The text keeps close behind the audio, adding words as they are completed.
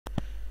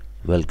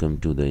Welcome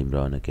to the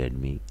IMRAN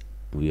Academy.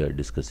 We are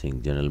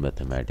discussing General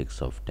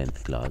Mathematics of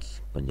 10th class,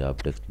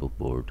 Punjab Textbook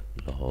Board,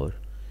 Lahore,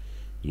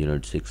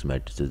 Unit 6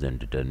 Matrices and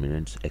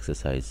Determinants,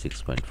 Exercise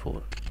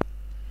 6.4.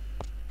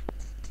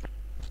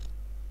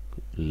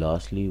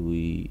 Lastly,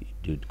 we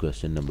did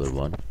question number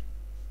 1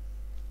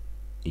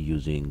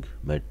 using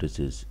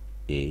matrices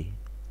A,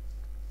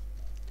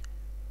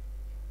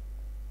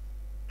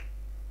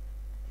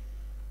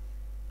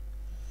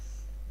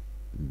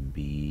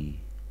 B,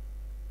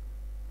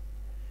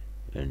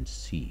 and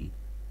C,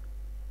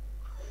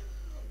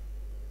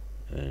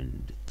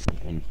 and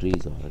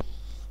entries are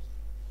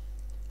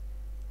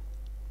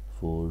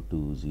 4,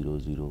 2, 0,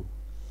 0,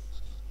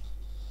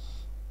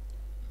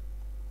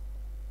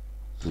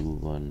 2,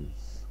 1,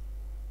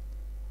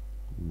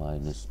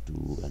 minus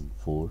 2 and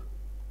 4,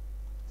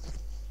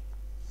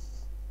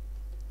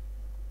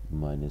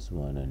 minus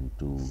 1 and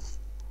 2,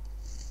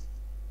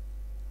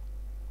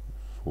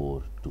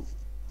 4, 2.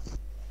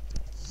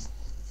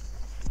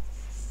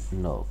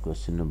 Now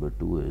question number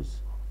 2 is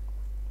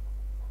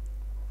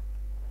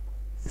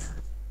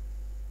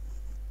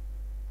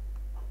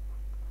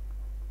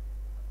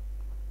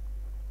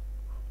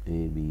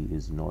AB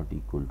is not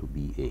equal to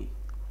BA.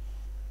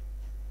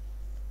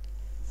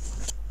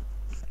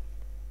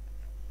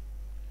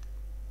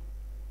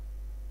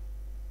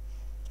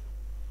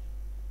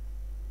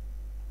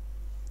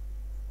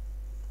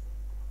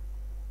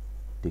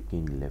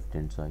 Taking left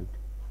hand side,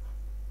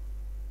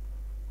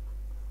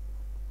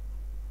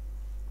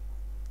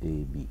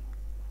 AB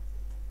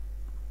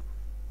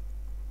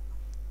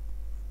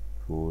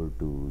 4,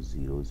 2,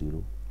 0,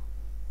 0,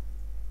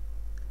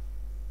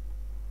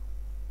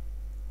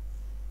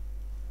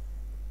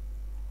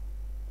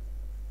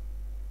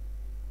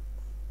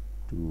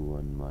 2,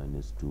 1,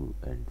 minus 2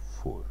 and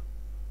 4.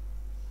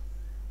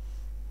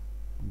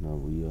 Now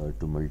we are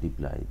to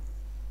multiply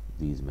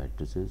these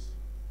matrices.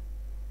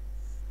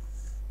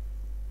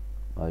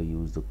 I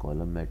use the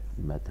column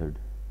method,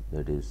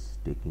 that is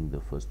taking the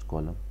first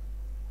column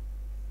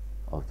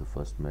of the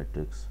first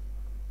matrix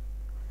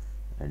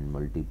and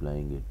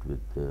multiplying it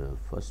with the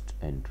first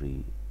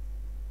entry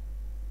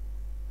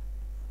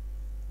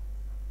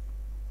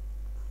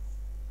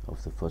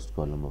of the first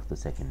column of the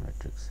second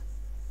matrix,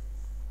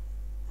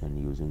 and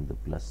using the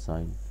plus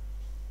sign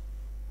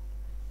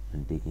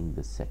and taking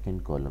the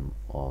second column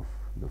of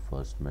the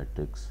first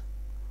matrix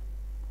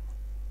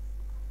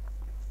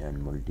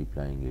and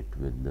multiplying it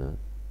with the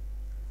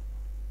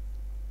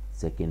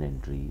second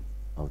entry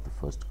of the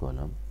first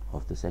column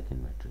of the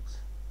second matrix.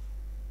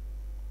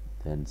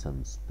 Then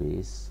some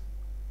space,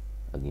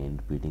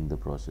 again repeating the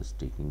process,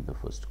 taking the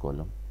first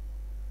column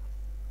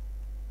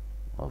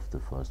of the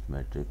first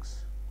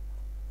matrix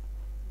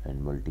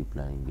and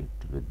multiplying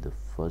it with the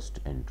first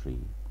entry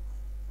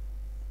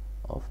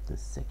of the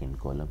second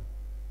column,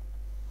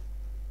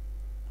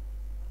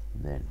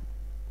 then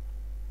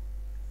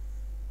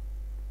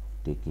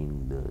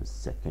taking the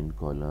second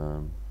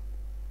column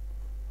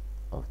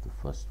of the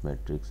first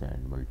matrix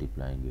and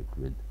multiplying it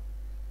with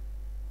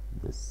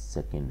the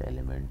second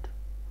element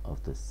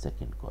of the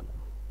second column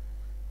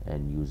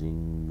and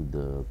using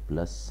the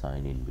plus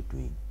sign in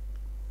between.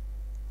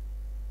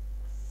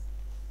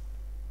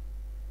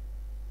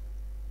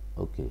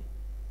 Okay,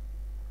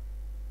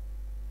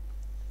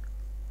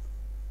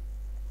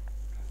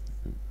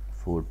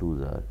 4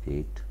 2s are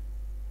 8,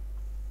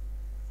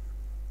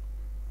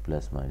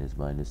 plus minus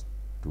minus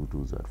 2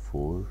 2s are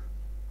 4,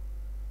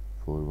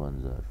 4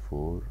 1s are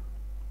 4,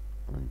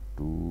 and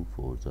 2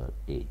 4s are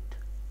 8,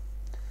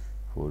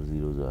 4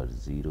 zeros are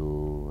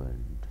 0,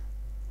 and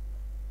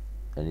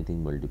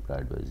anything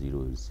multiplied by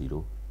 0 is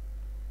 0,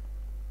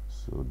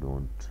 so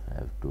don't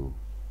have to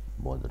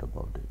bother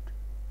about it.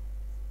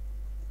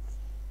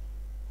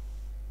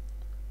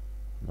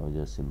 Now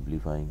just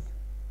simplifying.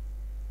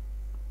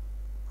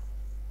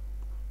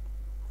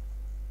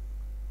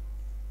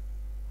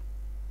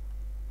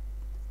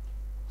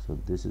 So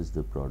this is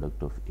the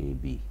product of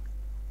AB,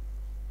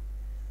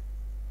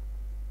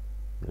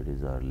 that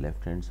is our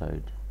left hand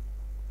side,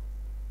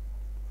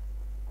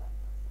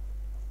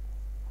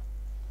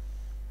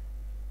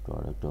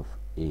 product of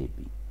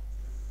AB.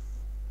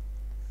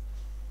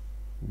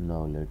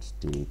 Now let's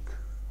take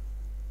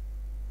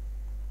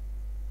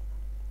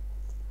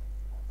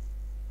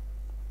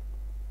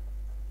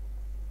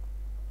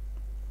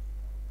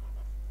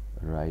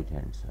right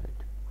hand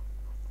side,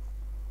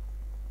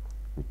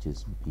 which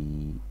is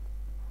BA.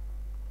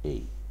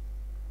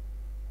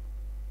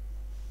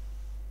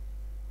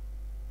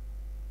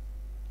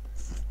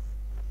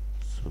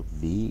 So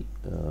B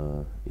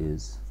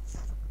is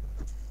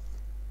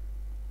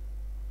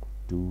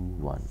 2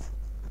 1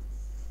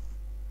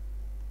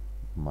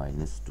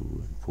 minus 2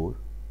 and 4,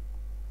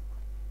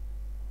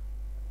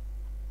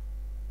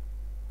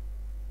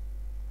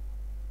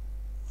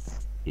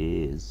 A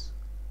is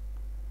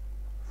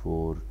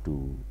 4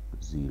 2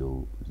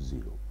 0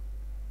 0.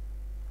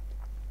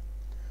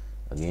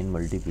 Again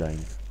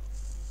multiplying,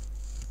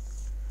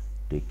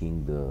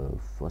 taking the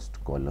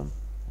first column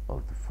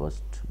of the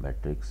first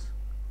matrix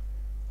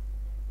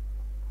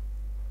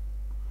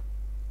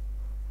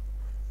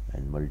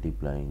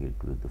multiplying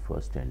it with the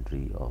first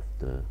entry of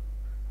the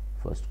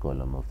first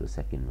column of the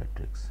second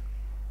matrix,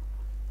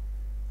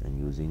 and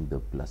using the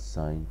plus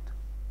sign.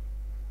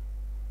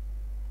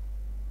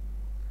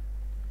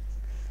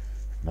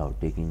 Now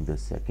taking the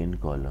second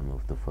column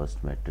of the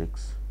first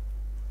matrix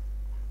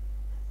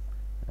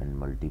and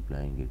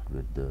multiplying it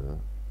with the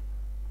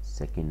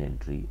second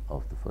entry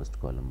of the first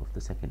column of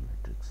the second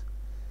matrix,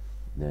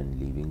 then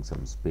leaving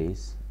some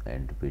space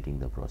and repeating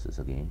the process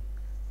again,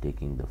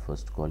 taking the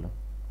first column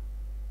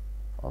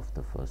of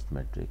the first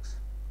matrix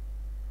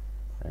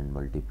and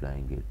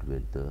multiplying it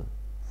with the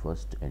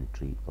first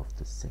entry of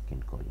the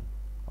second column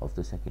of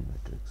the second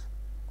matrix,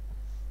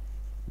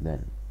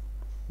 then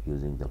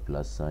using the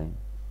plus sign,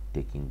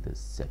 taking the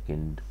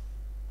second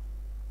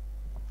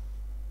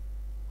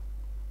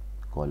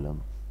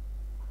column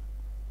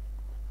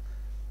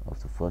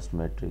of the first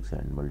matrix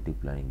and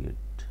multiplying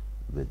it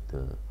with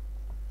the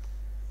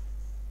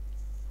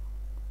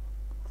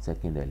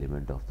second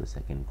element of the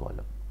second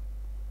column.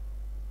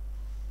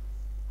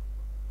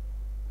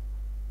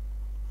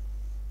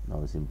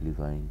 Now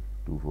simplifying,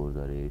 2 4s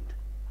are 8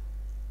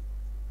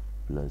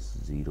 plus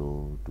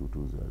 0, 2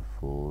 2s are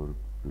 4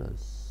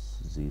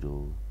 plus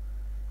 0,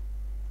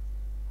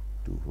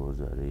 2 4s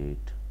are 8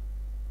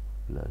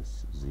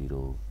 plus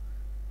 0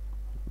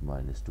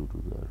 minus 2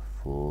 2s are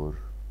 4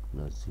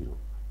 plus 0.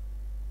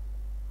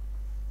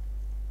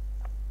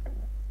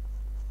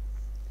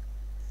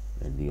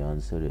 And the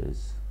answer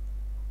is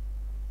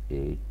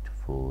 8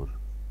 4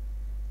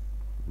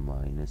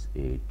 minus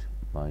 8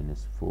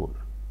 minus 4.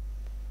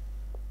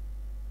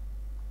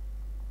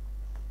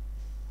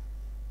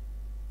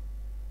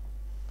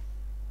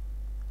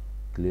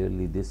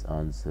 Clearly this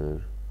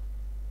answer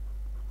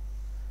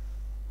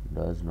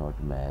does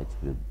not match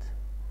with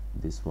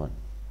this one.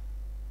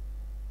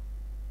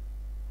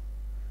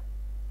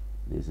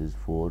 This is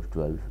 4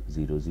 12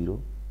 0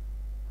 0,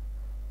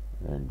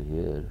 and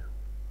here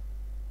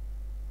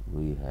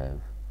we have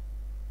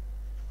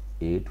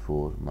 8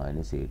 4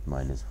 minus 8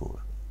 minus 4.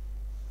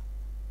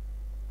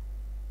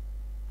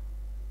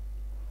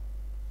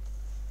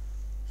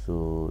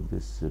 So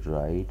this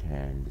right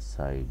hand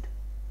side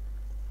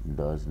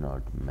does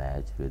not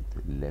match with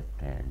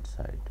left hand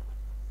side.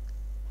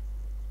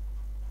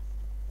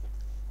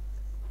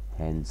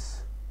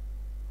 Hence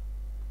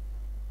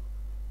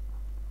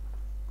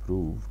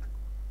proved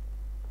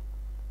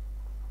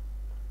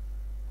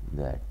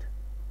that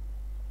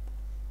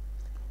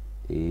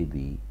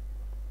AB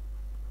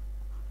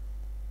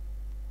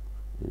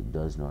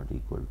does not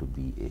equal to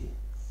BA.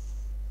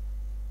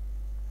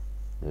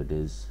 That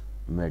is,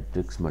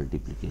 matrix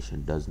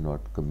multiplication does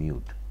not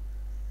commute.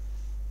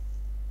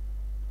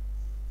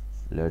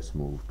 Let's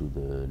move to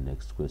the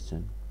next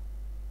question.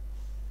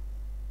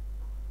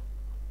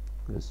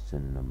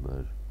 Question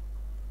number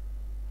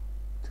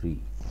 3.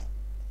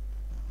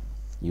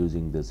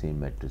 Using the same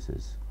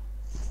matrices.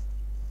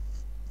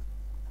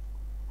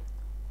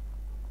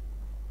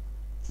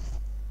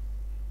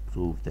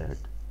 Prove that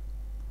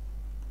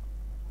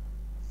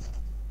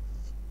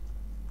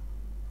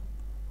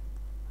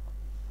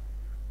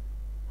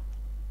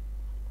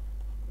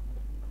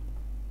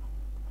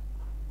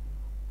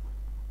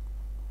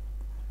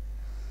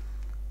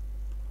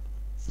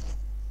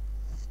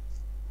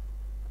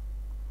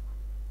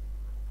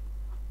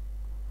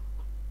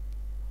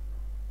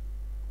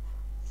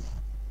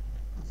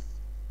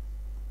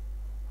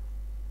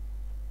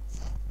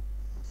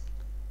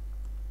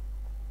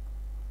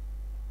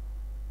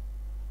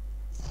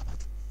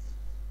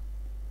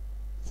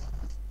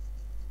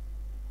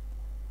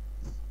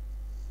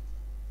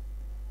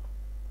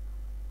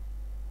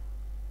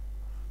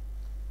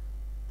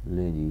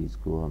लें जी,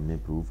 इसको हमने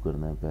prove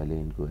करना है। पहले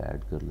इनको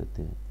add कर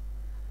लेते हैं।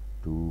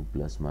 2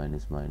 plus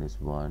minus minus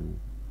 1,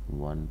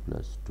 1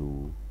 plus 2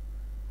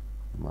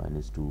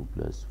 minus 2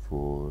 plus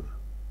 4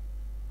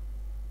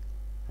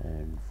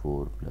 and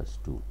 4 plus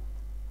 2.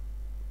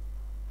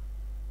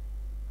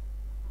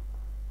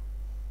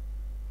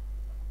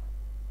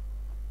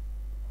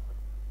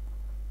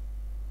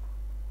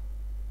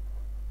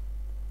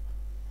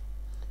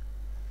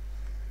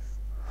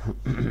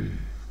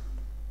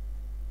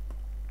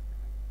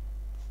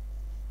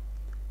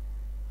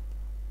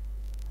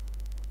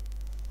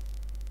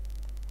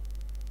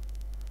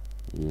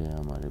 ये है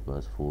हमारे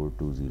पास 4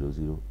 2 0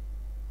 0,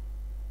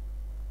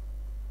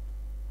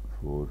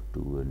 4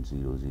 2 एंड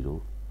 0 0,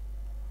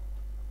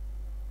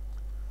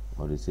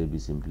 और इसे भी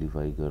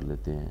सिंप्लीफाई कर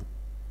लेते हैं।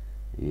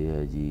 ये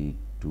है जी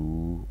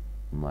 2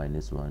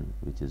 माइनस 1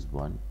 विच इज़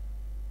 1,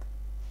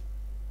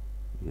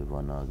 ये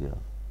 1 आ गया।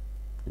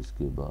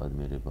 इसके बाद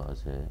मेरे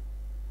पास है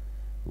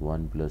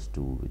 1 प्लस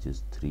 2 विच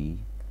इज़ 3,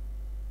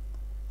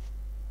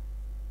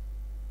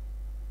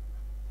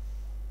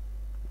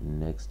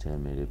 नेक्स्ट है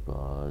मेरे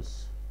पास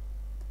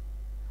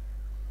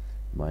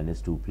minus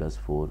 2 plus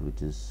 4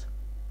 which is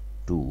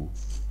 2,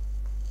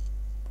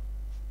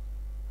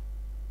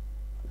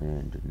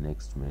 and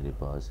next मेरे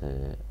पास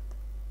है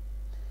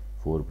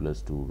 4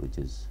 plus 2 which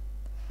is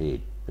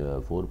 8,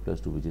 4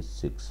 plus 2 which is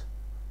 6.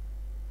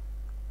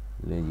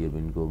 लें, ये अब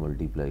इनको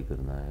मल्टीप्लाई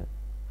करना है।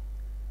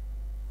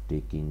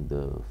 taking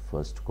the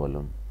first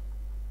column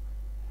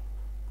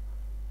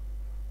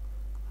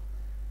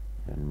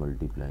and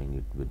multiplying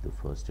it with the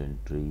first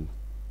entry,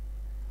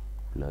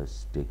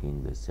 plus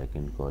taking the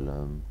second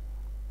column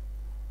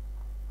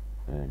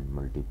and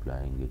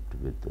multiplying it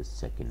with the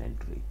second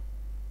entry,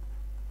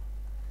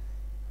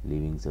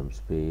 leaving some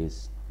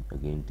space,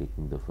 again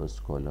taking the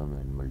first column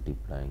and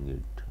multiplying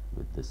it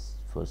with the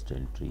first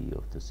entry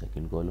of the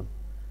second column,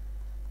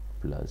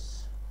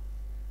 plus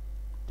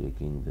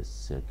taking the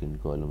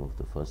second column of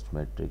the first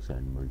matrix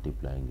and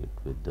multiplying it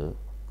with the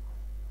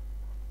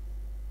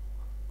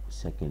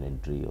second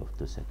entry of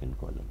the second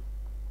column.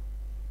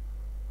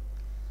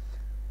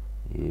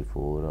 ये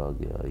 4 आ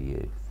गया,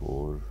 ये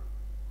 4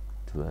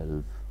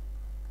 12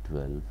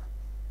 12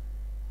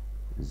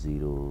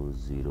 0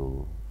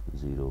 0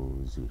 0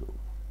 0,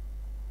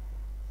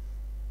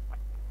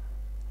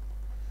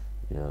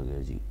 ये आ गया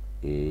जी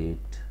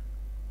 8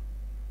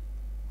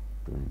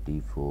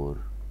 24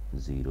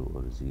 0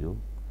 और 0।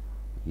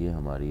 ये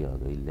हमारी आ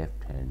गई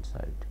left hand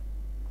side.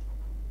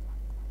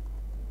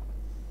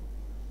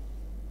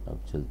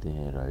 अब चलते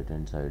हैं राइट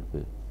हैंड साइड पे।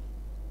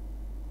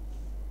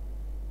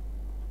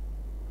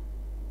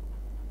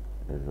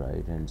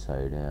 राइट हैंड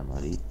साइड है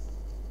हमारी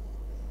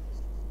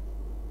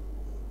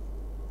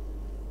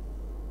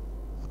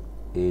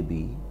ए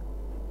बी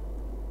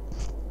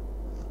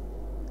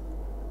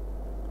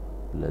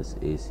प्लस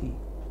ए सी।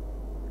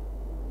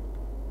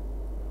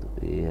 तो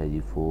ए है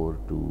जी 4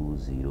 2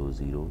 0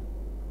 0,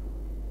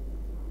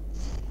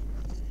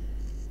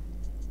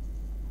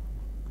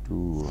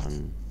 2 1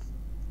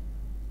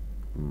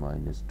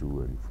 -2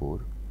 and 4,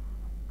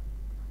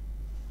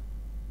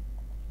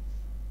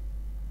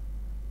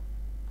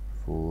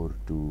 4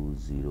 2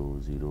 0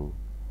 0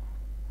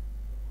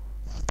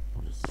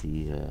 और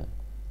सी है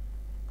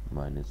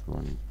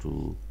 -1 2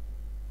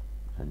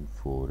 and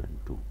 4 and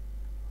 2।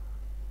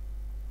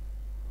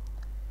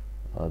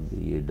 अब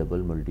ये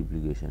डबल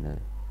मल्टीप्लिकेशन है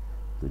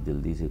तो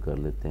जल्दी से कर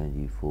लेते हैं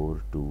जी।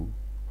 4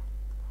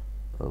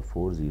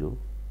 0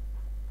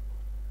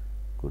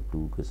 को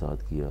 2 के साथ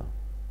किया,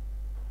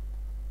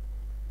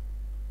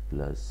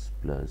 प्लस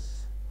प्लस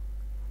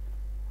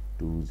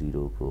 2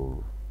 0 को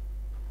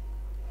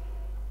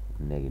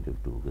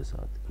 -2 के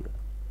साथ किया,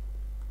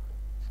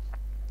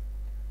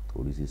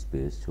 थोड़ी सी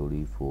स्पेस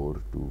छोड़ी, 4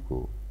 2 को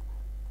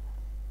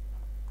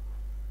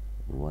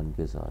 1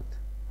 के साथ,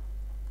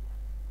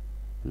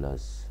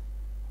 प्लस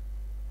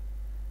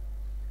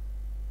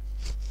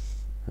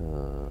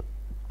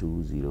 2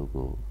 0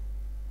 को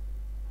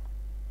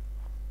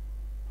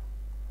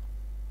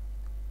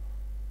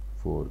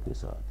 4 के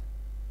साथ।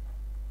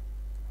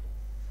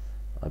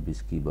 अब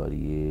इसकी बारी,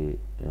 ये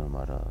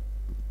हमारा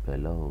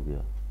पहला हो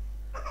गया।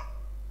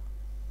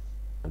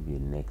 अब ये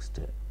नेक्स्ट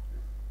है,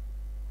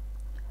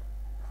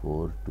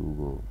 4 2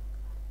 को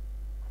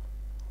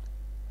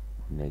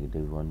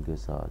 -1 के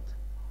साथ,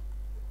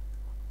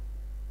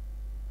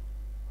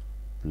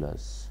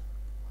 प्लस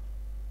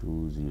 2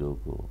 0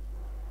 को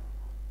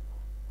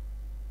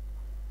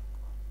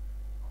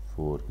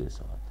 4 के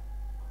साथ।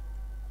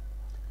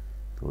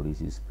 थोड़ी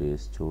सी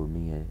स्पेस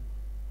छोड़नी है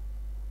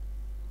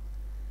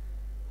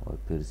और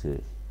फिर से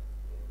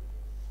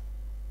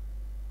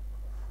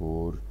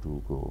 4 2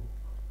 को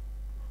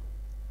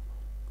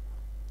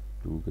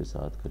 2 के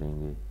साथ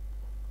करेंगे,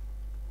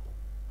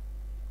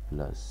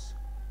 प्लस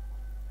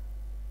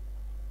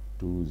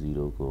 2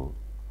 0 को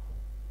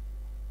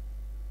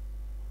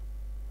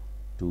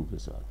 2 के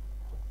साथ।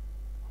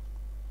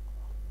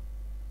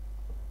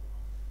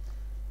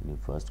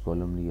 फर्स्ट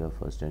कॉलम लिया,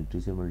 फर्स्ट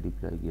एंट्री से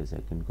मल्टीप्लाई किया,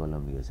 सेकंड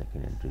कॉलम लिया,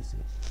 सेकंड एंट्री से।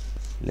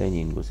 लेकिन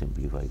इनको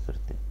सिंप्लीफाई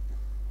करते हैं।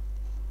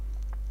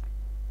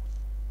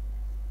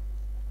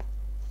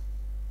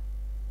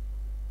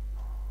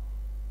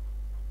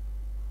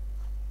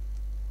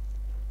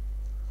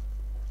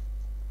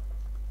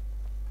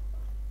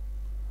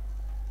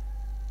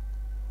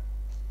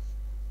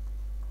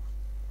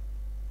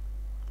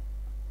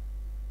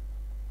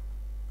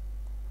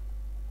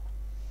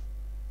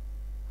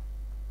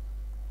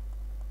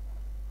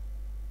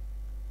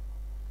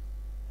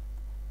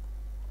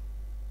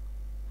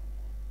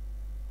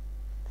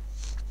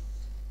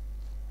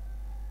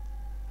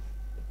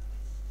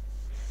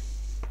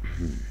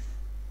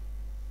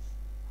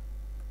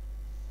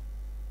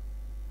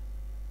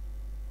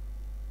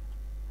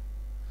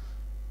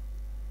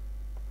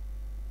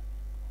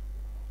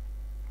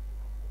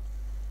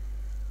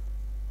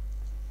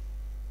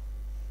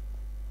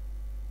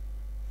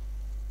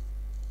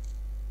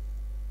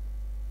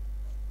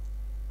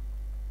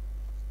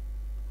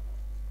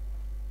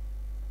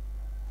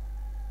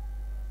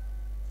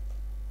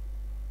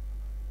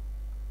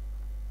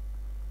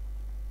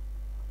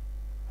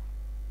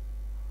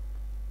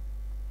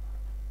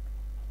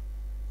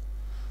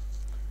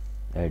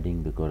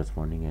 एडिंग द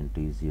कॉरस्पॉन्डिंग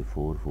एंट्रीज, ये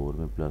 4 4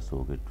 में प्लस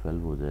हो गए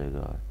 12 हो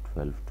जाएगा,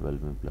 12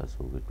 12 में प्लस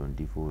हो गए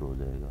 24 हो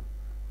जाएगा,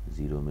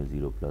 0 में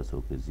 0 प्लस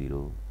हो के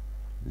 0,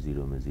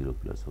 0 में 0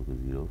 प्लस हो के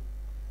 0,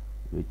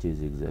 which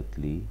is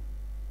exactly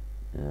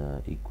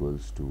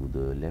equals to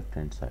the left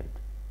hand side.